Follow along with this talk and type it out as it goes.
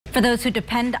For those who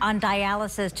depend on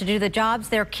dialysis to do the jobs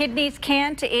their kidneys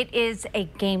can't, it is a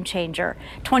game changer.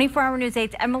 24-Hour News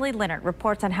 8's Emily Leonard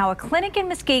reports on how a clinic in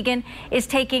Muskegon is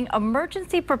taking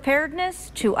emergency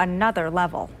preparedness to another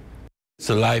level. It's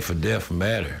a life or death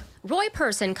matter. Roy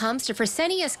Person comes to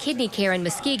Fresenius Kidney Care in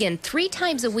Muskegon 3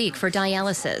 times a week for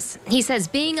dialysis. He says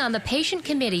being on the patient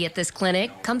committee at this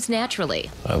clinic comes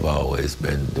naturally. I've always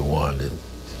been the one that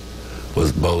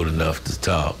was bold enough to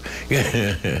talk.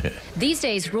 These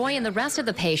days, Roy and the rest of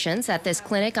the patients at this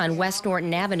clinic on West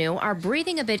Norton Avenue are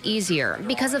breathing a bit easier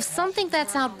because of something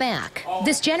that's out back,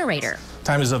 this generator.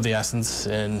 Time is of the essence,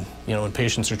 and when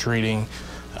patients are treating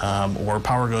or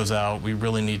power goes out, we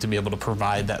really need to be able to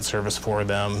provide that service for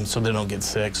them so they don't get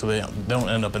sick, so they don't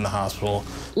end up in the hospital.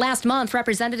 Last month,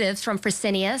 representatives from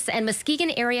Fresenius and Muskegon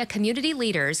area community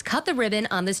leaders cut the ribbon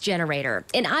on this generator,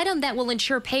 an item that will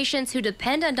ensure patients who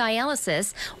depend on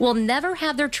dialysis will never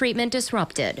have their treatment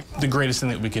disrupted. The greatest thing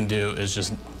that we can do is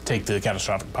just take the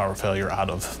catastrophic power failure out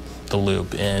of the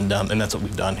loop, and that's what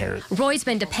we've done here. Roy's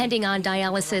been depending on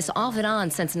dialysis off and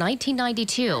on since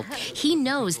 1992. He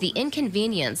knows the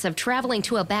inconvenience of traveling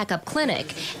to a backup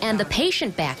clinic and the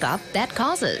patient backup that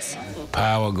causes.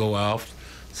 Power go off.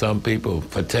 Some people,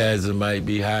 potassium might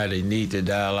be high, they need to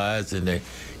dialyze, and they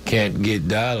can't get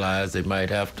dialyzed. They might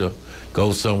have to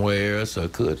go somewhere else or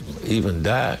could even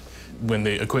die. When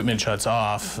the equipment shuts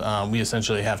off, we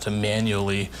essentially have to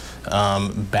manually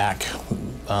back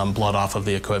blood off of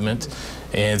the equipment,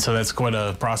 and so that's quite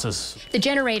a process. The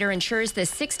generator ensures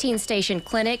this 16-station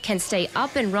clinic can stay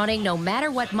up and running no matter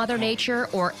what Mother Nature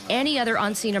or any other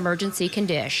unseen emergency can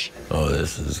dish. Oh,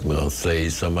 this is going to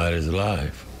save somebody's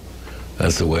life.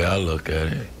 That's the way I look at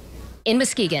it. In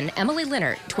Muskegon, Emily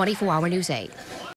Leonard, 24-Hour News 8.